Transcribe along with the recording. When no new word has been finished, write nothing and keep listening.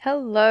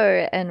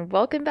Hello, and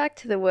welcome back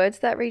to the Words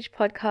That Reach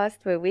podcast,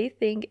 where we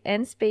think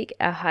and speak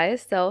our higher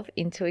self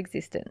into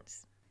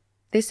existence.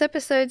 This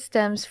episode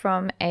stems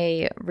from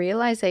a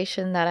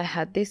realization that I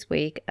had this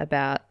week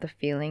about the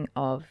feeling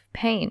of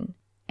pain,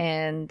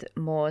 and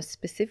more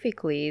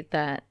specifically,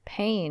 that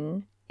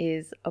pain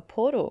is a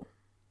portal.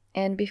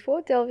 And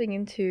before delving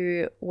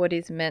into what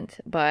is meant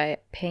by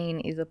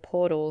pain is a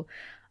portal,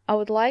 I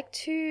would like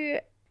to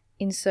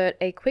insert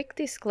a quick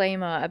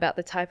disclaimer about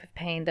the type of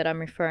pain that I'm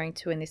referring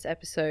to in this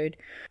episode.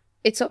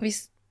 It's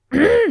obvious.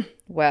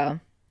 Wow,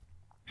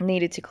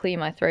 needed to clear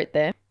my throat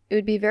there. It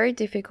would be very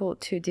difficult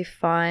to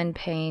define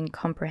pain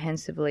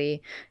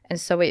comprehensively, and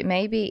so it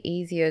may be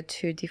easier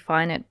to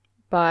define it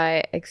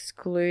by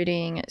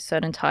excluding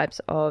certain types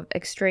of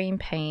extreme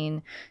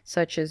pain,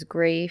 such as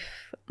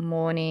grief,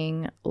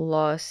 mourning,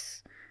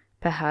 loss,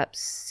 perhaps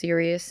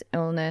serious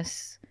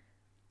illness,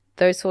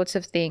 those sorts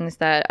of things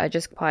that are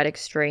just quite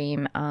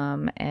extreme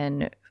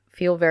and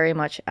feel very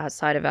much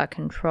outside of our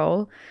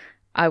control.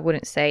 I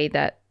wouldn't say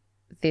that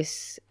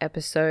this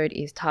episode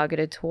is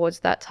targeted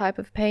towards that type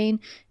of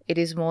pain. It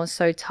is more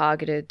so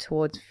targeted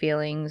towards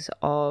feelings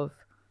of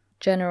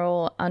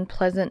general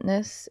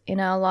unpleasantness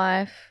in our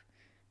life,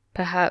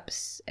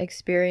 perhaps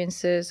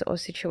experiences or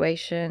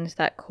situations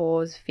that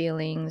cause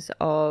feelings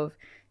of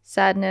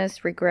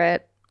sadness,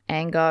 regret,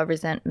 anger,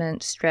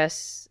 resentment,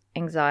 stress,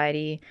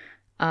 anxiety,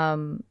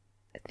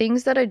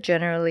 things that are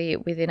generally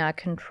within our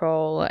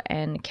control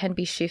and can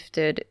be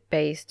shifted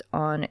based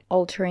on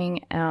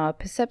altering our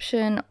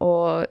perception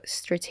or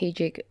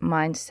strategic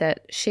mindset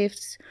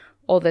shifts,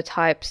 or the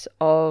types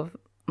of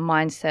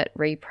mindset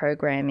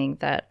reprogramming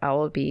that I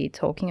will be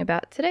talking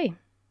about today.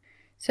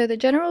 So the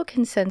general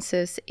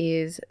consensus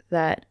is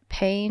that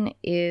pain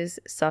is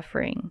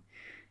suffering,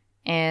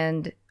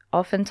 and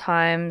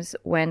oftentimes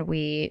when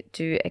we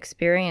do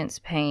experience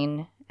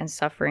pain and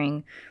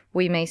suffering,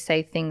 we may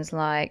say things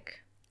like,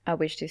 I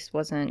wish this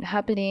wasn't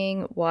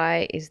happening.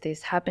 Why is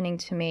this happening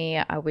to me?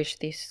 I wish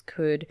this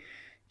could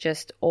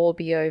just all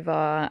be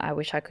over. I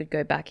wish I could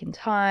go back in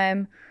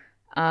time.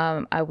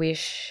 I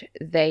wish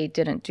they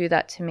didn't do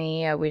that to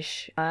me. I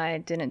wish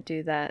I didn't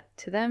do that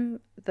to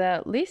them.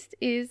 The list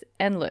is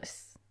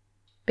endless.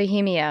 But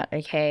hear me out,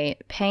 okay?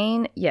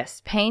 Pain,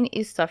 yes, pain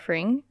is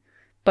suffering,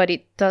 but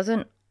it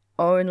doesn't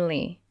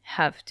only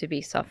have to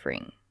be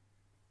suffering.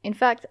 In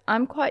fact,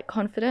 I'm quite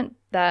confident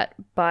that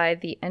by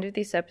the end of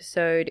this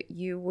episode,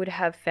 you would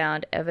have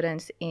found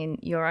evidence in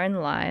your own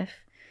life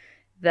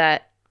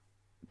that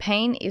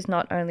pain is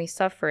not only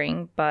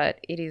suffering, but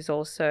it is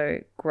also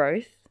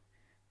growth,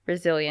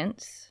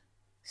 resilience,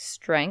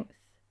 strength,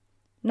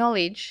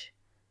 knowledge,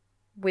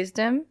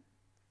 wisdom,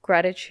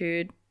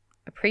 gratitude,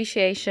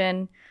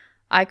 appreciation.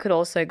 I could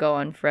also go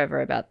on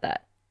forever about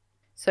that.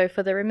 So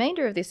for the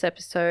remainder of this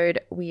episode,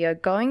 we are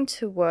going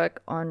to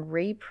work on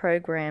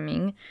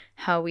reprogramming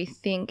how we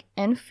think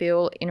and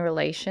feel in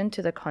relation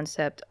to the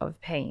concept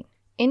of pain.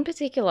 In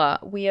particular,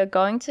 we are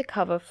going to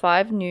cover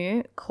 5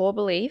 new core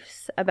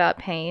beliefs about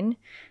pain.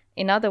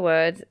 In other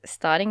words,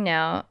 starting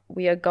now,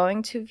 we are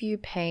going to view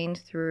pain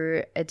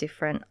through a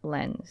different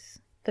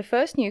lens. The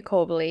first new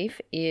core belief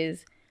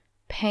is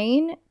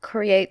pain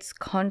creates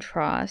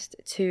contrast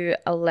to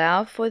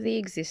allow for the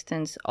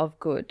existence of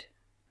good.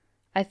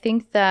 I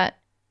think that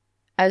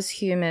as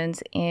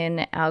humans,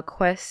 in our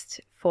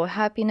quest for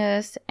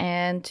happiness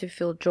and to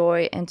feel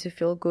joy and to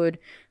feel good,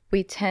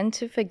 we tend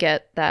to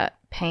forget that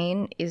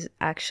pain is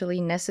actually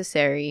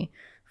necessary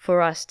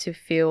for us to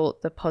feel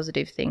the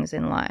positive things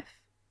in life.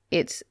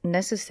 It's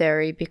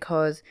necessary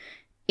because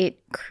it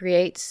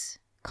creates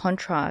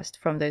contrast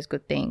from those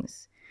good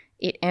things.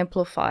 It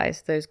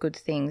amplifies those good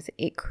things.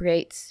 It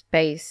creates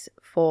space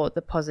for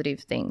the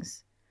positive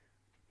things.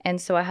 And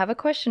so I have a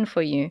question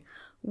for you.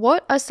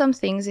 What are some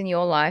things in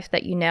your life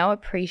that you now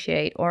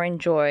appreciate or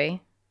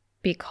enjoy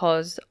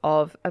because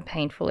of a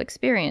painful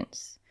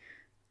experience?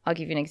 I'll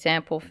give you an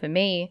example. For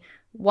me,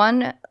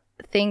 one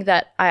thing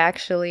that I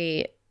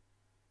actually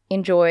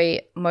enjoy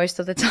most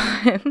of the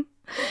time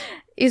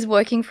is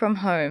working from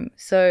home.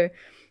 So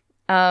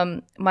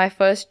my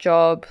first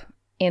job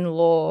in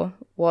law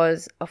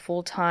was a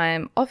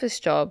full-time office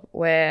job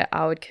where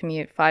I would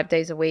commute 5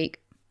 days a week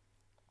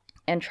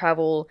and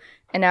travel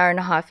an hour and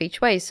a half each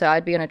way. So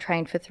I'd be on a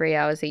train for 3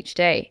 hours each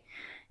day.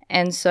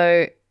 And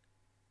so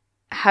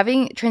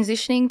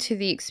transitioning to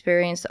the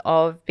experience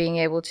of being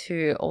able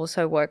to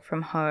also work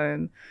from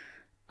home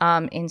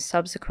in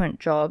subsequent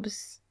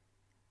jobs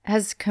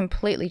has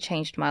completely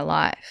changed my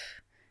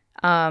life.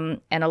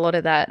 And a lot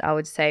of that I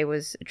would say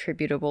was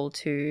attributable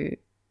to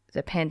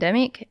the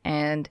pandemic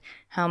and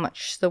how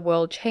much the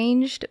world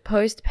changed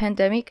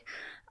post-pandemic.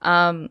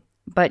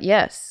 But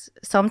yes,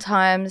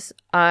 sometimes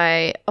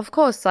of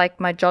course, like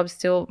my job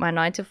still, my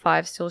 9 to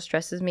 5 still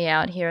stresses me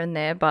out here and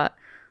there. But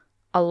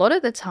a lot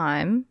of the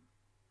time,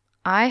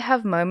 I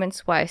have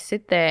moments where I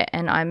sit there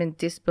and I'm in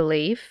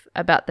disbelief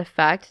about the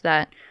fact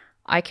that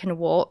I can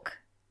walk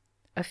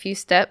a few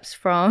steps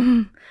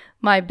from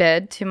my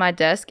bed to my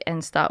desk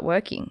and start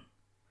working.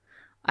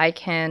 I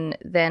can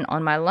then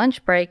on my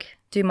lunch break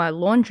do my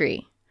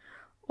laundry,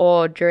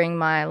 Or during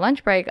my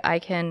lunch break, I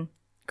can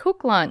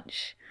cook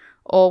lunch.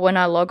 Or when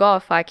I log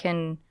off, I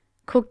can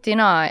cook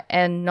dinner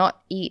and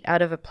not eat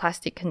out of a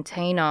plastic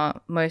container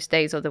most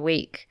days of the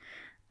week.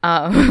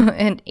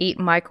 And eat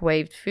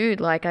microwaved food.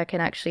 Like I can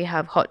actually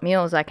have hot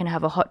meals. I can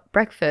have a hot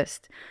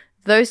breakfast.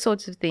 Those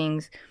sorts of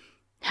things.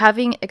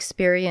 Having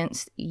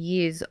experienced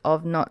years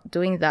of not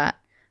doing that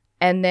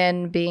and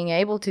then being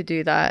able to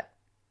do that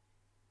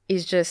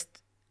is just,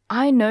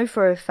 I know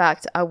for a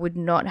fact I would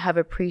not have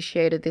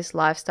appreciated this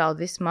lifestyle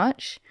this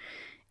much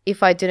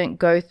if I didn't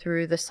go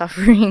through the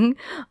suffering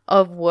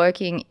of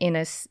working in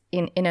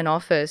an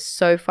office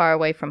so far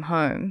away from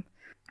home.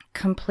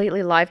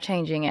 Completely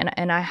life-changing.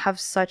 And I have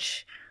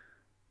such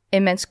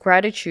immense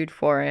gratitude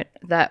for it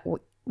that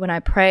when I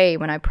pray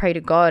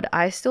to God,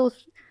 I still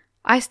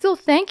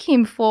thank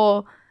him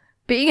for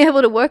being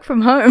able to work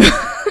from home.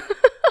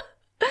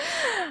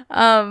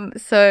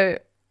 So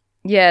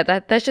yeah,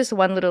 that's just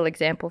one little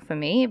example for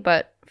me.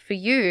 But for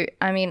you,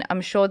 I mean,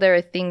 I'm sure there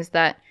are things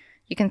that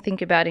you can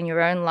think about in your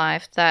own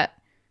life that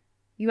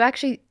you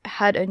actually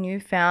had a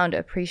newfound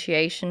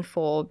appreciation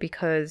for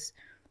because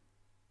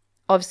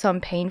of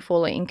some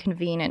painful or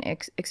inconvenient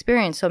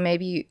experience. Or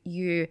maybe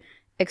you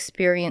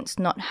experienced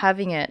not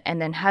having it, and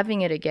then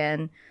having it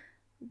again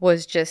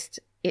was just,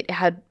 it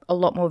had a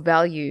lot more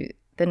value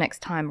the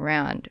next time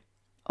around.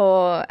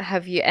 Or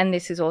have you, and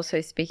this is also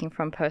speaking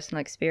from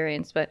personal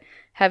experience, but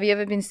have you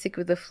ever been sick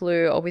with the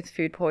flu or with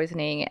food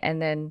poisoning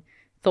and then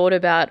thought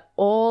about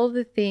all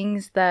the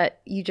things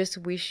that you just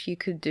wish you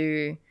could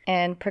do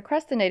and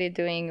procrastinated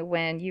doing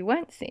when you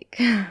weren't sick?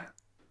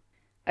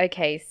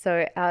 Okay,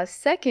 so our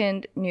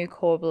second new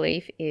core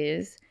belief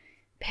is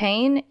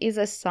pain is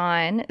a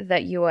sign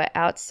that you are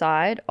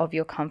outside of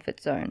your comfort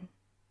zone.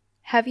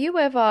 Have you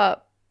ever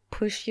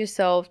pushed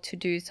yourself to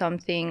do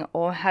something,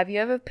 or have you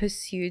ever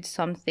pursued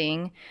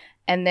something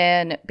and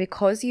then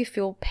because you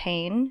feel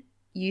pain,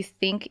 you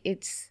think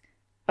it's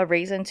a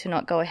reason to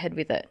not go ahead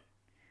with it?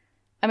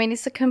 I mean,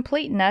 it's a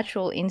complete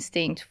natural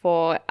instinct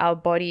for our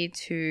body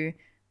to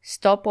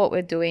stop what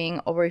we're doing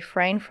or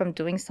refrain from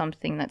doing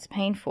something that's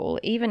painful,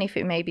 even if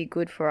it may be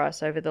good for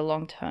us over the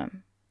long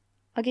term.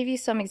 I'll give you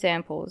some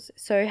examples.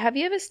 So have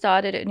you ever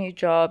started a new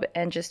job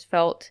and just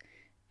felt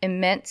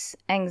immense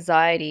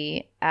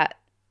anxiety at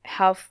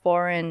how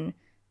foreign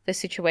the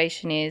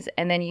situation is,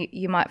 and then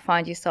you might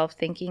find yourself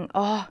thinking,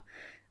 oh,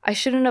 I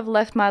shouldn't have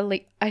left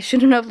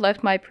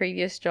my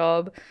previous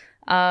job.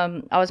 I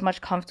was much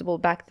comfortable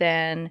back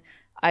then.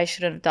 I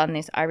shouldn't have done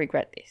this. I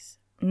regret this.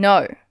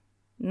 No,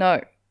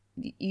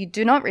 you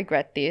do not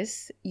regret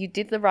this. You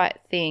did the right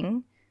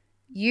thing.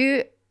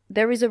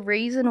 There is a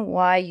reason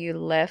why you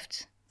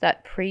left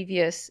that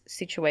previous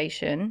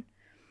situation.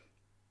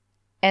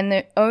 And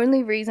the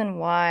only reason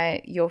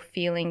why you're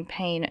feeling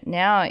pain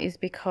now is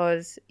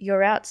because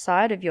you're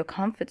outside of your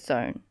comfort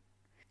zone.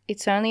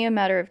 It's only a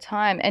matter of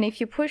time. And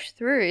if you push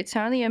through, it's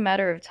only a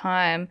matter of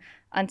time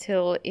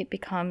until it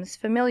becomes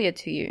familiar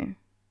to you,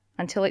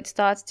 until it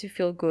starts to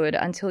feel good,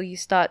 until you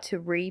start to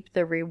reap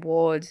the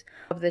rewards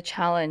of the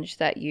challenge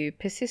that you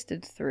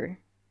persisted through.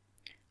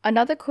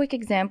 Another quick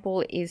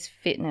example is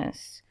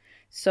fitness.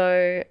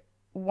 So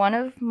one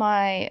of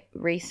my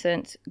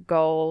recent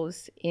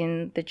goals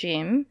in the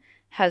gym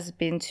has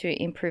been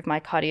to improve my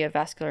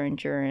cardiovascular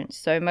endurance.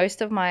 So most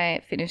of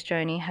my fitness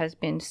journey has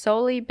been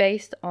solely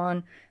based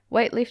on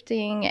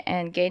weightlifting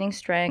and gaining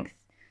strength,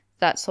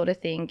 that sort of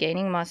thing,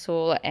 gaining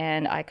muscle,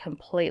 and I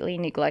completely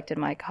neglected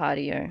my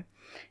cardio.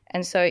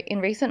 And so in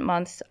recent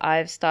months,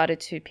 I've started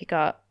to pick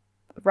up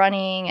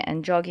running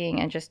and jogging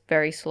and just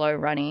very slow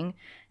running,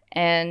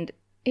 and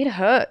it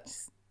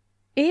hurts.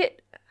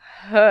 It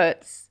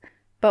hurts.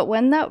 But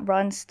when that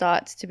run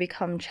starts to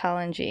become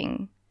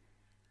challenging,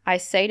 I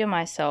say to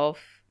myself,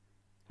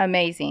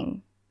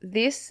 amazing.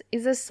 This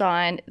is a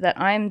sign that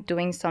I'm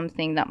doing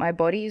something that my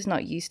body is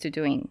not used to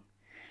doing.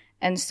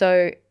 And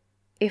so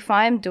if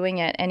I'm doing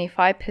it and if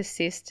I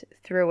persist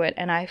through it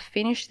and I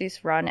finish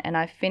this run and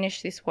I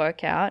finish this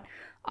workout,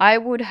 I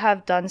would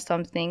have done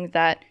something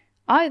that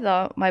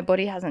either my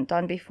body hasn't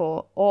done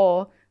before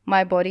or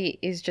my body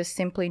is just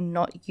simply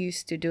not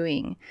used to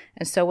doing.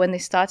 And so when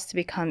this starts to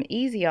become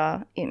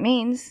easier, it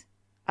means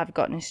I've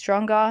gotten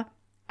stronger,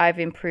 I've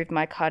improved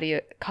my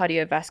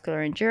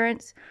cardiovascular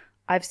endurance,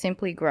 I've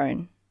simply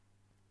grown.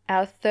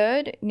 Our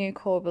third new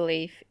core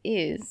belief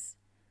is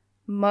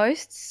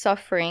most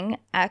suffering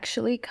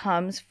actually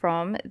comes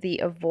from the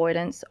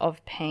avoidance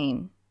of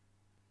pain.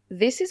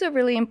 This is a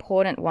really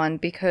important one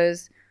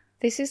because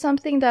this is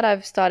something that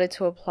I've started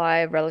to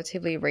apply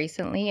relatively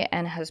recently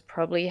and has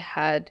probably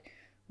had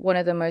one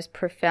of the most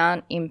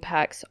profound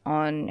impacts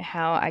on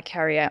how I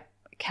carry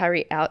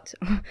out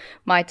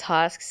my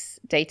tasks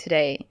day to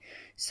day.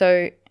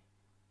 So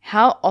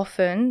how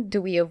often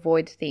do we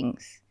avoid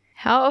things?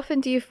 How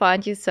often do you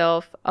find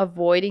yourself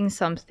avoiding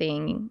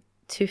something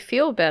to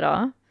feel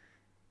better,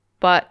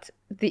 but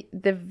the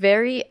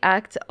very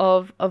act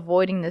of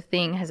avoiding the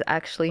thing has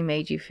actually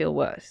made you feel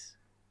worse?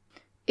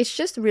 It's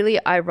just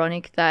really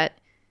ironic that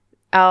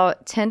our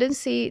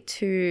tendency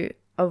to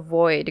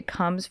avoid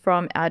comes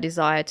from our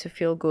desire to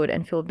feel good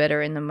and feel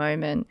better in the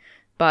moment.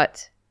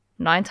 But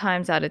 9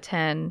 times out of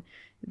 10,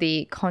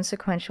 the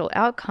consequential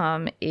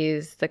outcome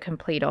is the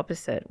complete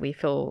opposite. We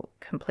feel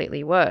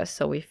completely worse.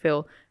 So we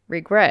feel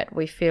regret.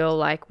 We feel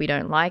like we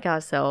don't like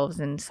ourselves.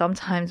 And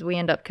sometimes we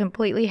end up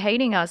completely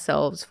hating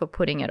ourselves for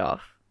putting it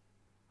off.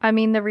 I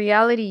mean, the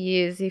reality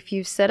is if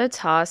you set a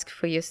task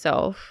for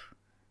yourself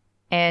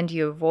and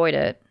you avoid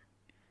it,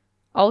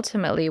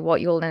 ultimately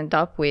what you'll end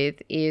up with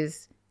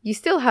is you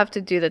still have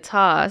to do the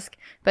task,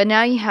 but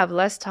now you have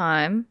less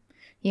time,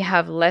 you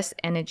have less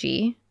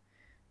energy.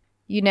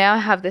 You now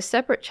have the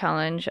separate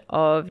challenge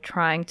of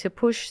trying to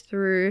push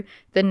through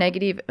the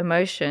negative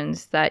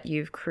emotions that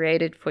you've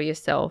created for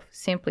yourself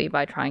simply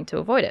by trying to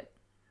avoid it.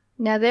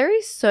 Now, there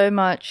is so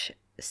much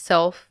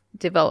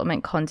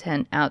self-development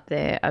content out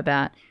there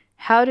about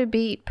how to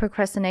beat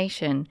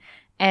procrastination,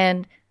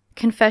 and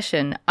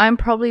confession, I'm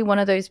probably one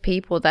of those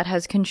people that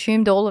has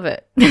consumed all of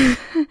it,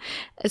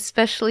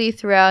 especially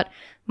throughout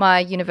my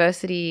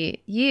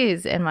university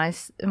years and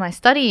my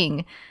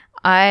studying.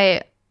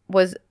 I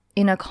was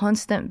in a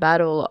constant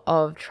battle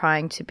of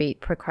trying to beat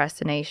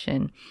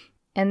procrastination.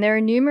 And there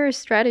are numerous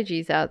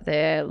strategies out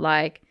there,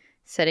 like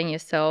setting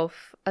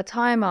yourself a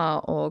timer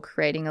or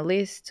creating a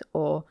list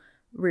or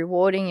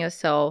rewarding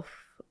yourself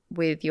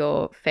with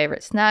your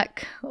favorite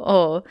snack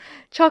or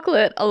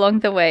chocolate along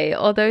the way,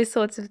 or those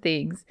sorts of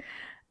things.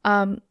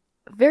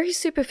 Very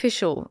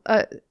superficial.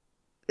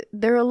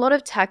 There are a lot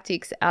of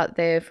tactics out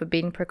there for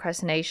beating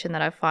procrastination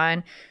that I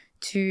find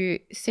to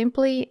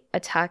simply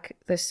attack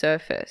the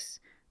surface,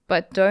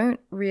 but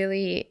don't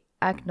really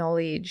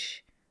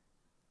acknowledge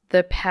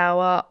the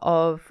power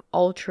of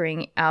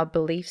altering our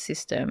belief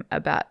system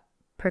about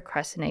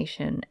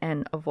procrastination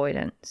and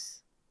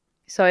avoidance.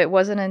 So it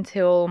wasn't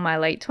until my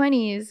late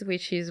 20s,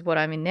 which is what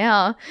I'm in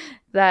now,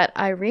 that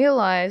I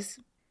realized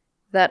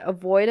that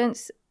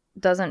avoidance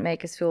doesn't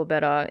make us feel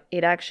better.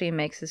 It actually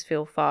makes us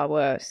feel far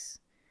worse.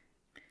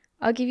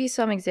 I'll give you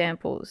some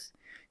examples.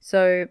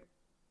 So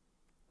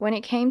when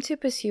it came to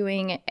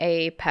pursuing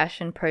a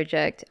passion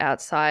project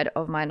outside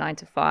of my 9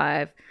 to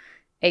 5,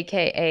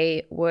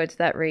 aka Words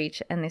That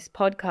Reach and this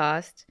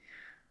podcast,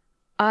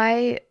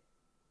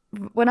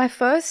 when I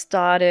first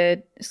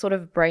started sort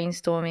of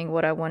brainstorming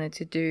what I wanted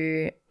to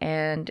do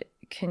and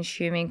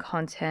consuming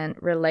content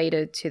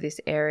related to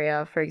this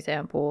area, for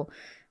example,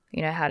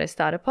 how to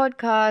start a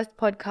podcast,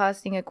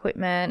 podcasting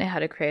equipment, how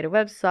to create a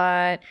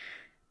website,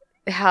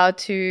 how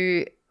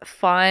to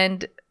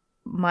find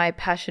my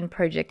passion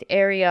project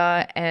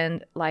area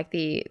and like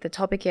the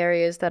topic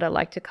areas that I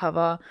like to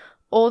cover,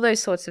 all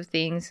those sorts of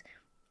things.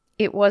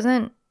 It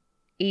wasn't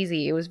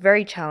easy. It was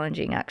very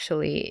challenging,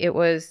 actually. It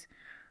was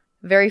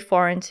very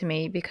foreign to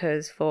me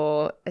because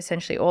for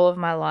essentially all of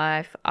my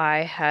life, I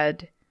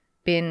had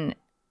been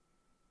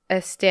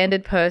a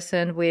standard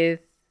person with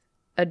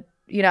an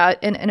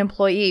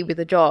employee with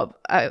a job.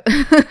 I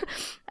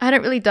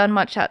hadn't really done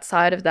much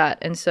outside of that.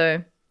 And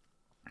so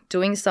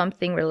doing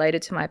something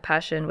related to my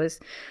passion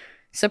was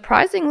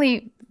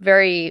surprisingly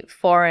very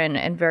foreign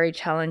and very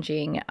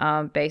challenging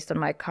based on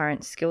my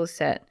current skill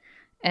set.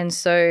 And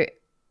so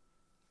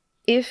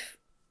if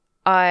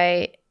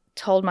I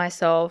told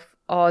myself,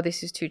 oh,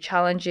 this is too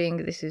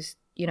challenging, this is,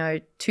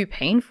 too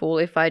painful,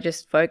 if I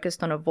just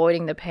focused on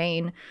avoiding the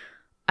pain,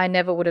 I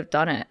never would have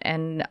done it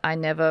and I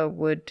never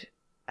would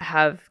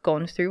have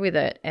gone through with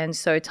it. And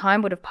so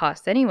time would have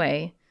passed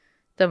anyway.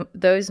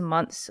 Those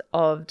months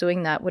of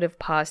doing that would have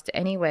passed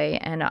anyway,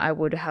 and I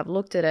would have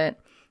looked at it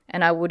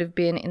and I would have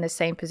been in the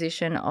same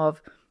position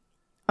of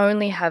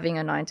only having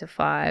a 9 to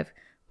 5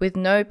 with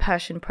no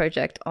passion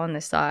project on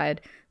the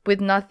side,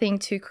 with nothing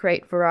to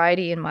create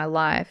variety in my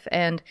life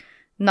and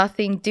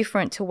nothing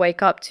different to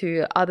wake up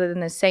to other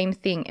than the same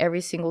thing every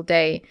single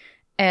day.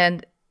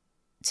 And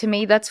to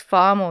me, that's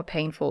far more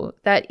painful.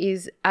 That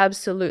is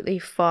absolutely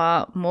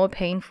far more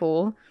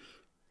painful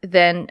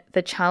than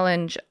the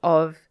challenge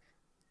of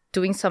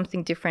doing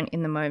something different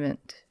in the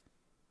moment.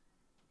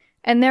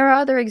 And there are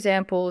other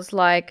examples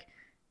like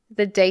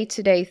the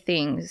day-to-day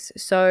things.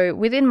 So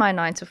within my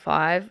 9 to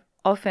 5,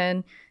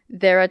 often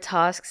there are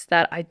tasks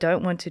that I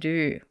don't want to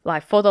do.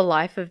 Like for the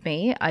life of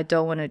me, I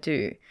don't want to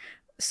do.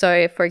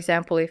 So for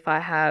example, if I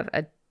have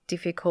a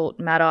difficult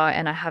matter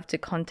and I have to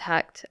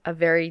contact a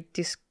very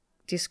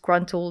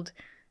disgruntled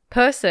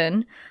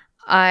person,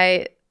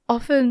 I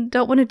often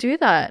don't want to do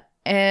that.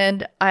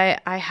 And I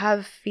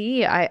have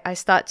fear. I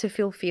start to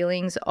feel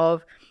feelings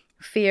of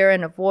fear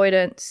and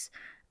avoidance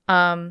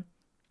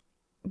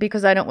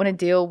because I don't want to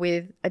deal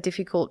with a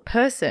difficult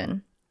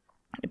person.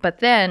 But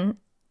then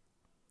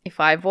if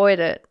I avoid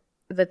it,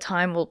 the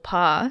time will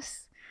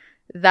pass.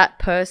 That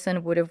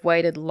person would have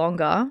waited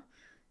longer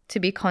to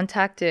be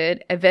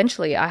contacted.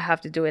 Eventually, I have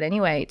to do it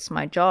anyway. It's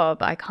my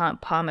job. I can't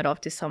palm it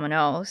off to someone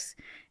else.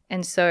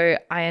 And so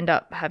I end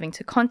up having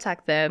to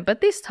contact them.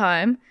 But this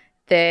time,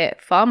 they're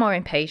far more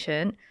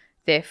impatient.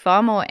 They're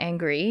far more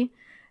angry.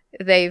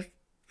 They've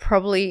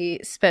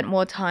probably spent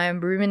more time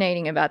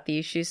ruminating about the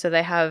issue, so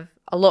they have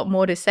a lot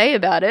more to say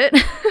about it.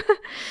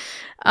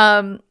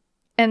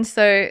 And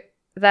so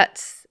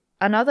that's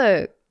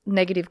another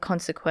negative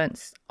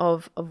consequence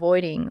of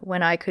avoiding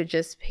when I could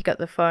just pick up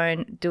the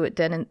phone, do it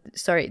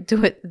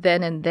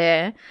then and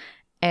there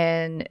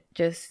and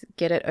just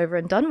get it over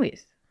and done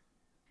with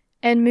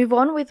and move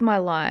on with my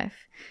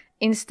life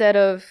instead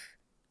of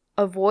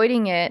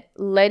avoiding it,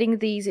 letting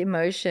these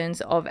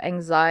emotions of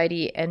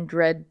anxiety and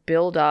dread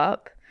build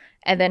up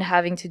and then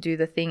having to do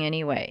the thing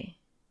anyway.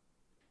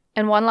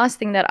 And one last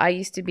thing that I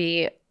used to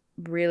be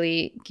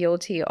really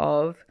guilty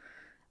of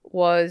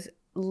was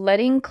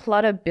letting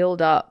clutter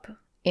build up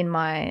in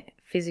my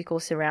physical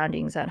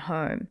surroundings at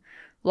home.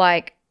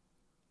 Like,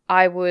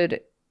 I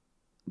would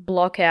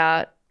block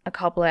out a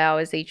couple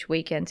hours each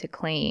weekend to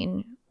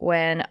clean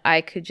when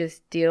I could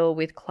just deal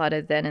with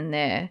clutter then and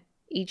there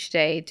each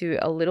day, do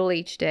a little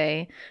each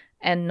day,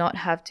 and not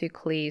have to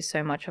clear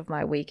so much of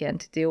my weekend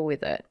to deal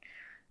with it.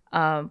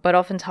 But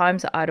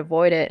oftentimes I'd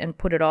avoid it and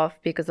put it off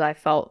because I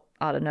felt,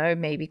 I don't know,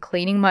 maybe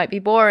cleaning might be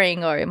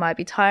boring or it might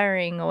be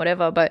tiring or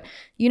whatever. But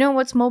you know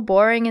what's more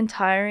boring and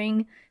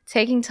tiring?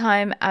 Taking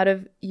time out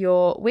of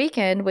your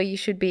weekend where you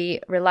should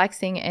be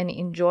relaxing and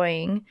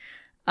enjoying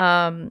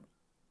to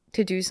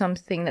do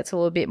something that's a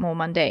little bit more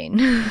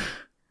mundane.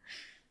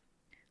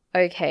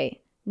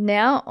 Okay,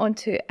 now on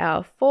to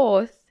our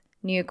fourth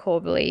new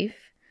core belief.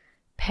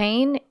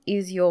 Pain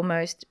is your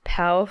most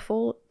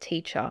powerful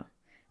teacher.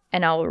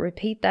 And I will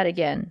repeat that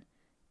again.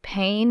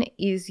 Pain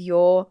is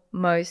your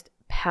most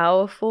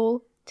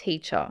powerful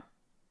teacher.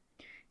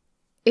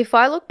 If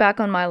I look back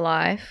on my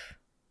life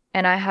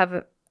and I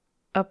have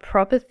a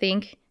proper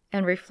think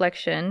and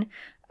reflection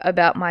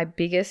about my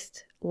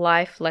biggest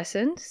life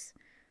lessons,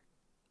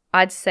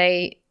 I'd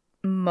say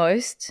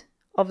most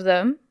of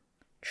them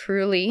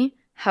truly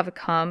have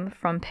come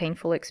from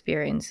painful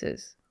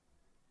experiences.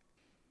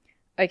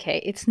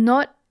 Okay, it's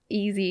not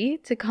easy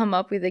to come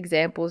up with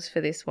examples for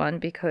this one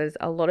because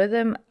a lot of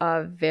them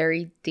are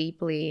very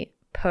deeply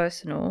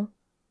personal.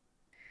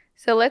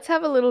 So let's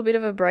have a little bit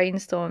of a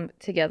brainstorm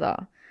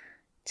together.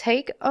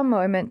 Take a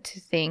moment to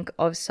think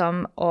of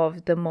some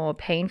of the more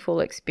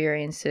painful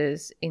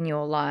experiences in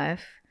your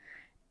life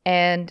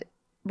and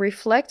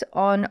reflect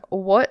on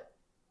what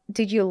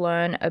did you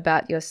learn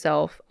about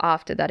yourself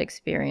after that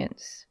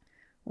experience?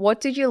 What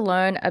did you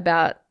learn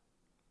about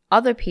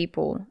other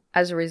people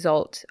as a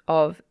result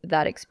of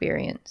that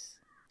experience?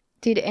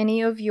 Did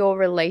any of your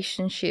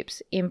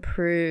relationships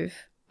improve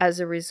as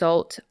a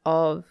result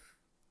of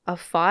a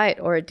fight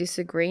or a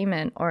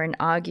disagreement or an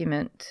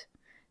argument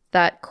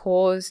that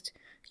caused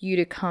you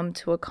to come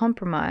to a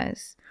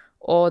compromise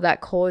or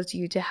that caused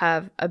you to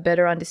have a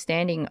better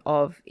understanding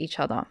of each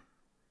other?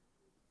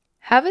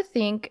 Have a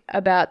think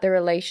about the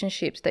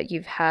relationships that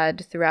you've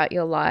had throughout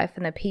your life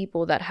and the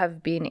people that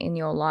have been in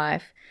your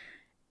life,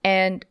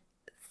 and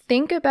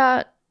think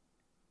about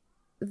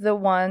the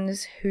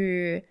ones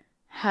who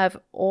have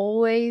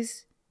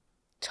always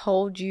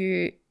told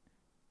you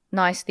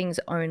nice things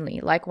only,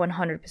 like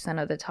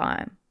 100% of the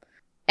time.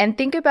 And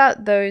think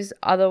about those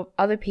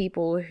other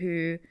people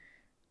who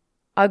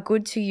are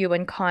good to you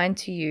and kind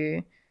to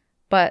you,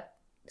 but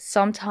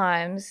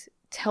sometimes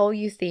tell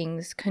you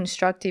things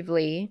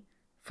constructively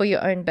for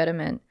your own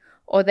betterment.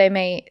 Or they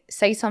may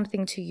say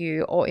something to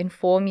you or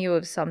inform you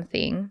of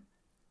something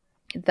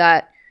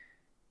that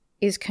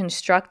is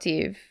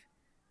constructive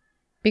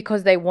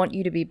because they want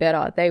you to be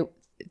better.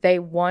 They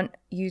want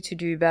you to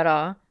do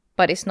better,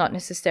 but it's not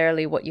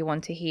necessarily what you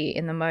want to hear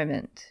in the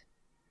moment.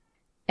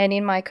 And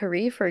in my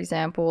career, for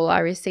example, I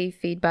receive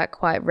feedback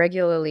quite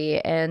regularly,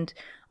 and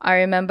I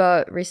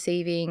remember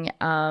receiving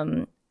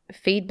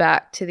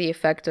feedback to the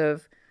effect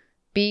of,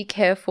 be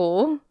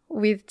careful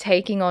with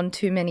taking on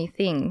too many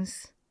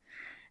things.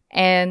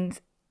 And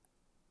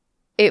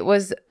it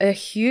was a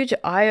huge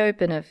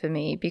eye-opener for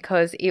me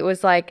because it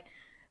was like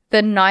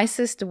the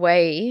nicest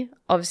way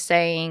of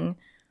saying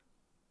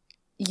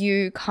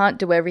you can't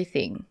do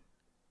everything,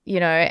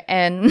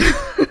 and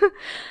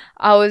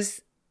I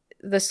was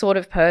the sort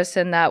of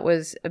person that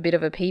was a bit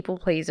of a people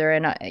pleaser.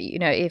 And,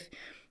 if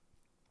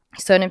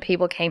certain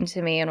people came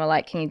to me and were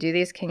like, can you do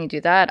this? Can you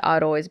do that?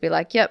 I'd always be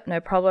like, yep, no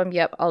problem.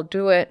 Yep, I'll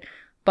do it.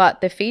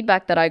 But the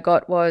feedback that I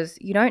got was,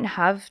 you don't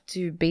have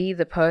to be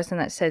the person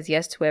that says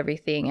yes to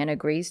everything and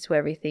agrees to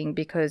everything,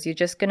 because you're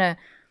just gonna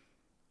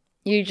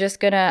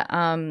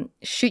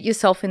shoot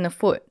yourself in the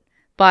foot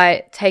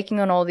by taking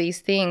on all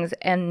these things,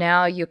 and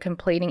now you're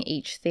completing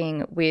each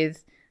thing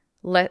with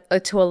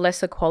to a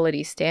lesser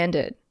quality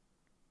standard.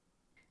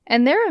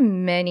 And there are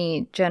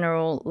many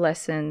general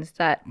lessons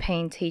that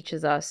pain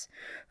teaches us.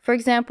 For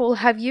example,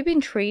 have you been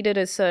treated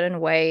a certain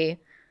way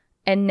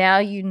and now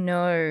you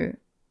know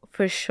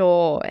for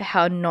sure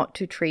how not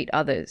to treat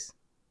others?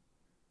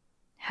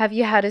 Have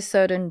you had a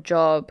certain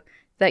job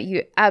that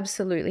you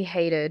absolutely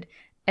hated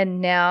and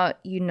now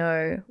you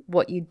know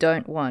what you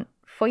don't want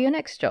for your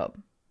next job?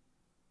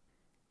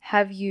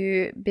 Have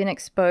you been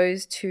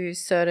exposed to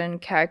certain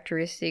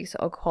characteristics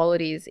or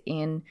qualities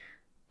in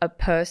a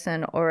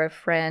person or a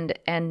friend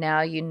and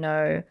now you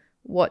know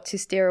what to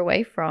steer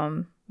away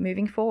from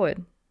moving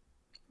forward?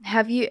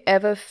 Have you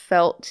ever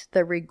felt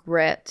the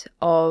regret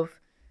of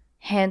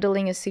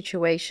handling a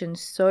situation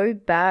so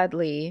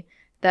badly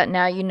that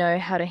now you know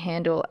how to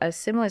handle a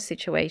similar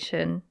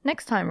situation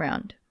next time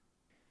round.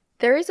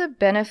 There is a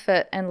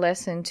benefit and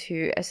lesson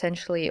to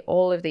essentially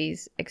all of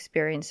these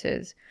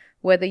experiences.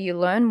 Whether you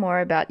learn more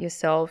about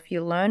yourself,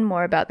 you learn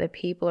more about the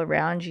people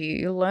around you,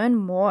 you learn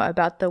more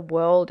about the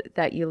world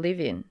that you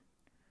live in.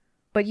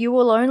 But you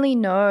will only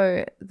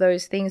know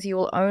those things, you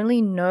will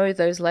only know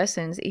those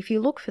lessons if you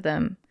look for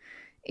them.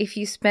 If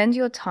you spend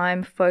your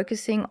time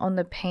focusing on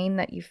the pain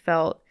that you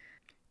felt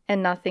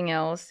and nothing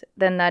else,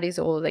 then that is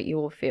all that you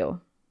will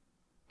feel.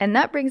 And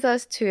that brings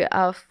us to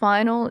our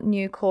final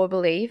new core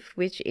belief,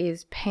 which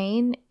is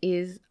pain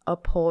is a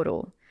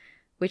portal,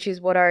 which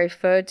is what I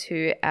referred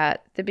to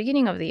at the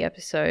beginning of the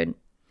episode.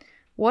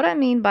 What I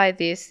mean by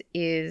this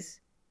is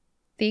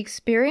the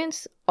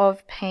experience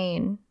of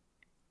pain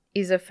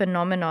is a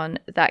phenomenon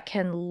that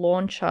can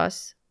launch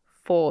us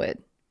forward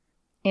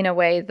in a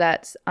way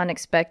that's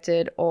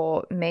unexpected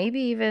or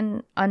maybe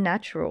even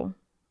unnatural.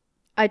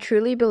 I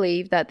truly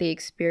believe that the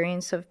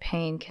experience of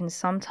pain can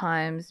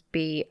sometimes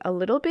be a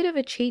little bit of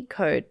a cheat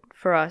code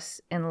for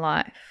us in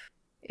life.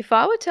 If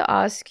I were to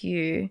ask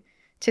you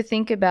to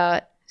think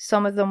about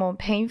some of the more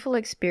painful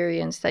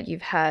experience that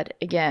you've had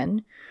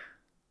again,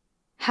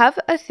 have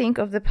a think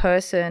of the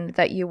person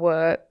that you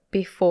were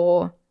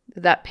before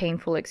that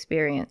painful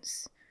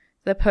experience,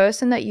 the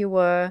person that you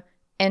were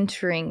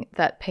entering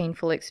that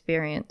painful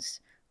experience.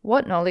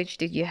 What knowledge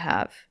did you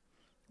have?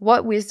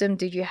 What wisdom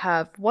did you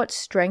have? What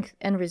strength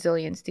and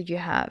resilience did you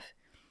have?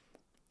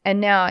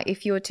 And now,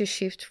 if you were to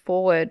shift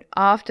forward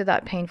after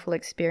that painful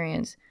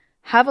experience,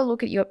 have a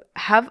look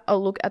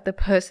at the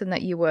person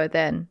that you were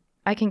then.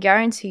 I can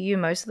guarantee you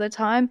most of the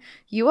time,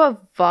 you are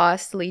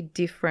vastly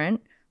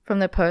different from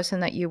the person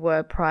that you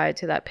were prior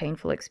to that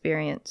painful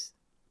experience.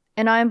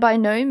 And I am by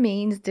no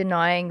means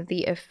denying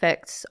the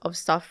effects of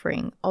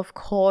suffering. Of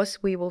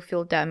course, we will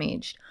feel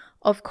damaged.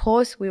 Of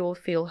course, we will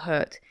feel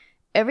hurt.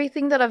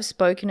 Everything that I've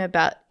spoken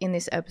about in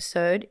this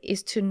episode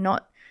is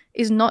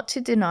not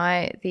to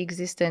deny the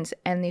existence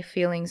and the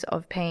feelings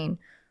of pain.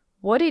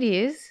 What it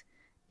is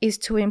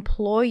to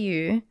implore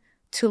you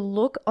to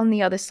look on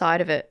the other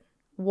side of it.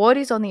 What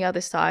is on the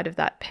other side of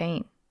that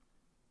pain?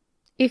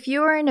 If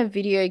you are in a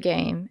video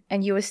game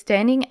and you are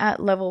standing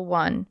at level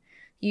 1,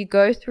 you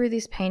go through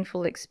this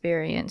painful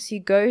experience, you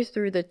go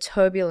through the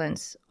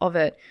turbulence of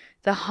it,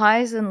 the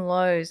highs and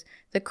lows,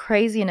 the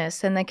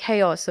craziness and the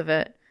chaos of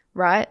it,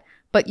 right?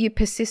 But you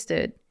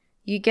persisted,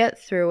 you get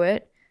through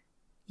it,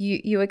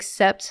 you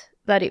accept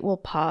that it will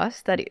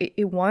pass, that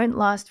it won't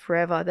last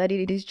forever, that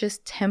it is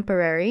just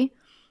temporary.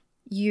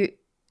 You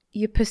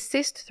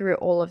persist through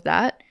all of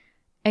that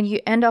and you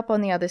end up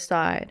on the other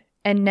side.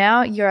 And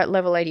now you're at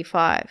level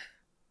 85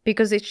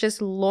 because it's just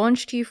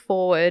launched you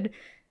forward.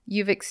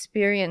 You've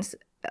experienced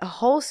a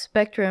whole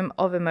spectrum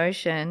of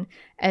emotion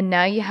and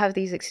now you have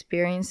these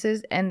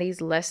experiences and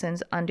these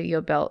lessons under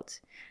your belt.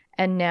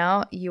 And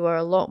now you are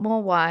a lot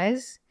more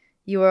wise,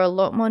 you are a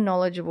lot more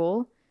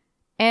knowledgeable,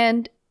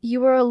 and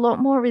you are a lot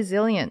more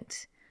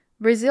resilient.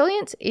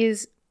 Resilience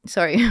is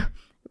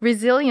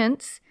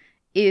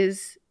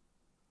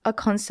a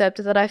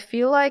concept that I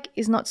feel like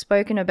is not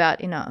spoken about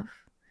enough.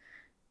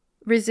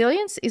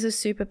 Resilience is a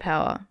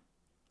superpower,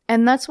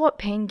 and that's what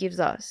pain gives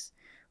us.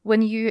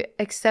 When you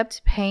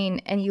accept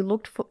pain and you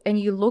look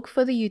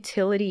for the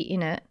utility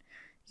in it,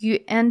 you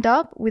end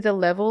up with a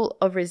level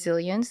of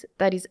resilience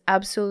that is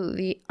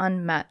absolutely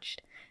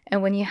unmatched.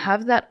 And when you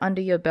have that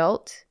under your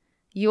belt,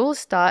 you'll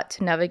start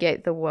to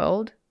navigate the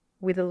world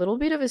with a little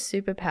bit of a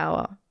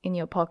superpower in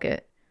your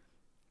pocket.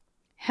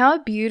 How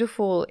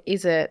beautiful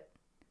is it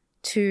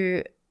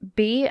to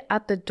be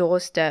at the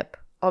doorstep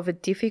of a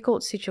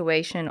difficult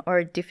situation or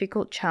a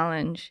difficult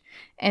challenge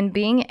and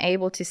being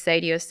able to say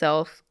to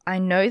yourself, I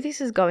know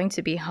this is going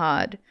to be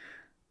hard.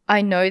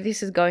 I know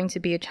this is going to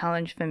be a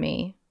challenge for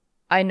me.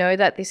 I know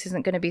that this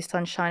isn't going to be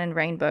sunshine and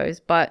rainbows,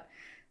 but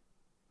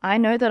I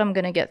know that I'm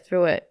going to get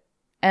through it.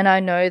 And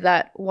I know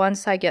that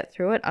once I get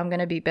through it, I'm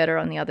going to be better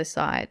on the other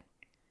side.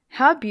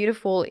 How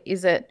beautiful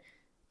is it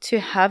to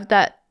have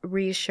that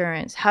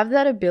reassurance, have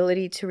that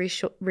ability to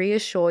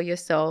reassure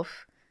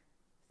yourself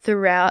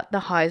throughout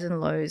the highs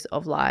and lows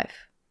of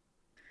life?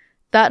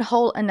 That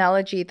whole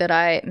analogy that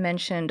I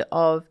mentioned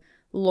of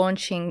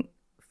launching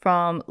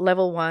from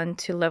level 1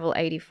 to level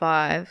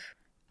 85,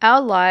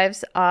 our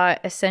lives are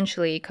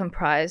essentially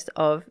comprised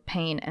of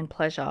pain and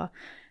pleasure.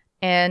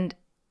 And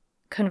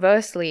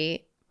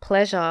conversely,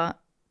 pleasure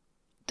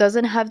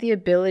doesn't have the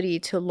ability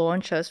to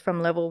launch us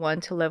from level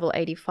 1 to level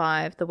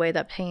 85 the way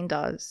that pain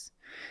does.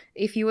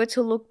 If you were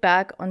to look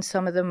back on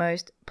some of the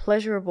most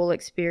pleasurable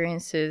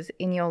experiences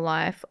in your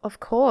life,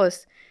 of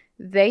course,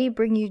 they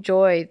bring you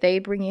joy, they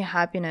bring you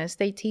happiness,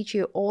 they teach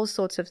you all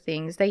sorts of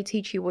things, they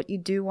teach you what you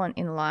do want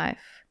in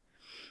life.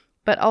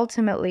 But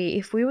ultimately,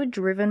 if we were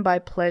driven by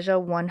pleasure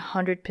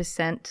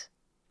 100%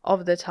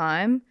 of the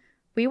time,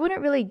 we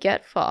wouldn't really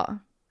get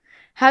far.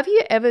 Have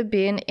you ever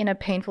been in a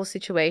painful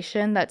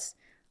situation that's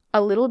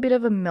a little bit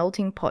of a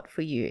melting pot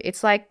for you?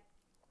 It's like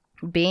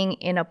being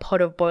in a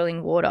pot of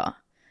boiling water.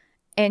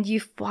 and you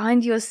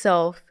find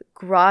yourself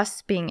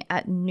grasping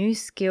at new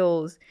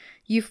skills.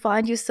 You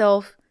find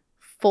yourself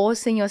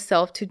forcing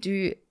yourself to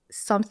do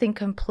something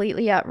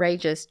completely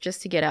outrageous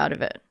just to get out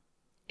of it.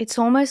 It's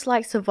almost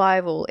like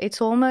survival.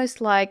 It's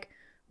almost like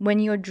when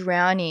you're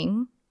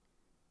drowning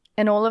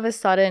and all of a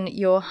sudden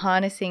you're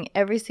harnessing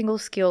every single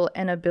skill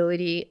and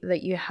ability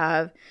that you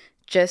have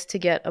just to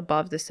get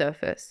above the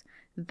surface.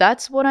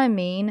 That's what I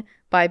mean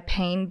by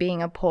pain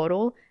being a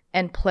portal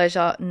and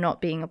pleasure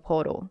not being a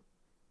portal.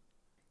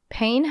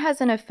 Pain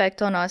has an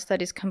effect on us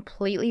that is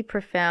completely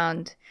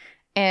profound,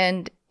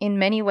 and in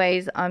many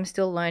ways I'm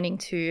still learning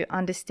to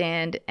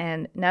understand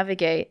and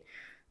navigate.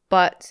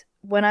 But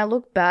when I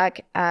look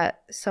back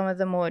at some of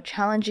the more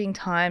challenging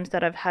times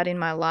that I've had in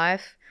my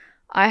life,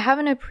 I have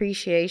an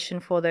appreciation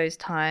for those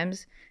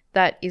times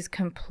that is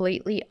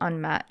completely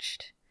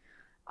unmatched.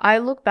 I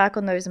look back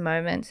on those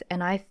moments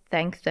and I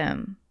thank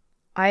them.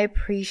 I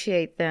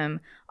appreciate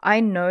them. I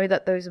know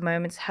that those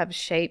moments have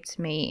shaped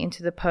me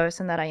into the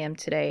person that I am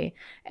today.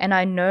 And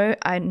I know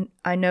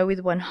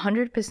with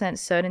 100%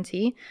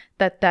 certainty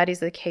that that is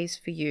the case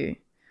for you.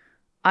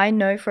 I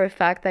know for a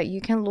fact that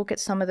you can look at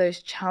some of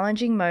those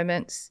challenging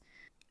moments,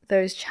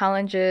 those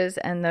challenges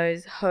and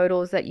those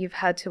hurdles that you've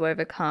had to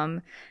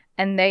overcome,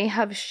 and they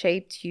have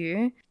shaped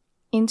you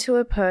into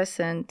a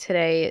person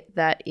today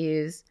that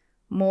is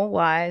more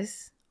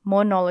wise,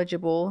 more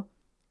knowledgeable,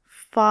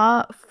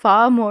 far,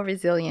 far more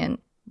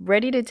resilient,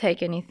 ready to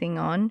take anything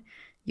on.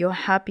 You're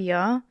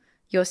happier,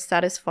 you're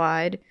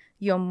satisfied,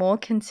 you're more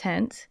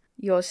content,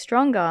 you're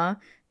stronger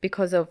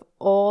because of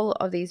all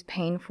of these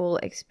painful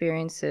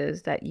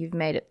experiences that you've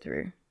made it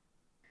through.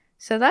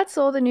 So that's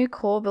all the new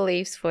core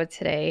beliefs for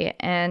today,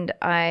 and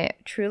I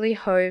truly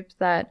hope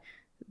that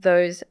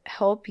those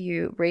help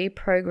you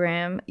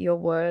reprogram your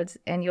words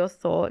and your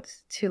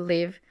thoughts to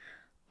live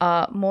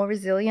a more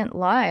resilient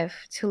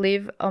life, to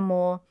live a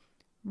more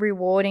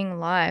rewarding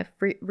life.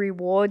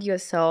 Reward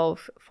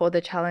yourself for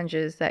the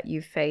challenges that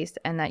you've faced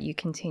and that you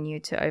continue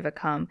to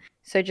overcome.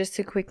 So just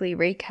to quickly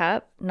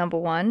recap, number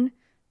 1,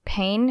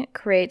 pain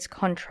creates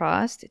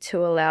contrast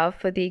to allow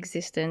for the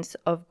existence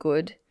of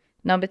good.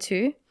 Number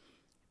 2,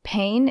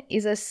 pain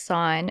is a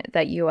sign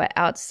that you are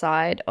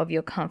outside of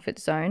your comfort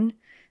zone.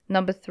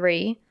 Number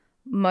 3,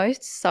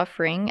 most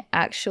suffering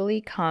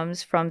actually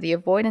comes from the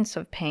avoidance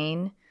of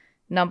pain.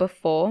 Number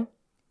 4,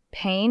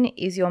 pain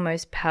is your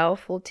most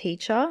powerful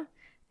teacher.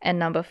 And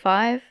number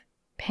 5,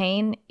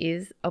 pain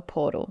is a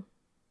portal.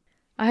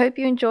 I hope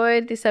you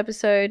enjoyed this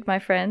episode, my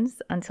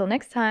friends. Until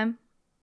next time.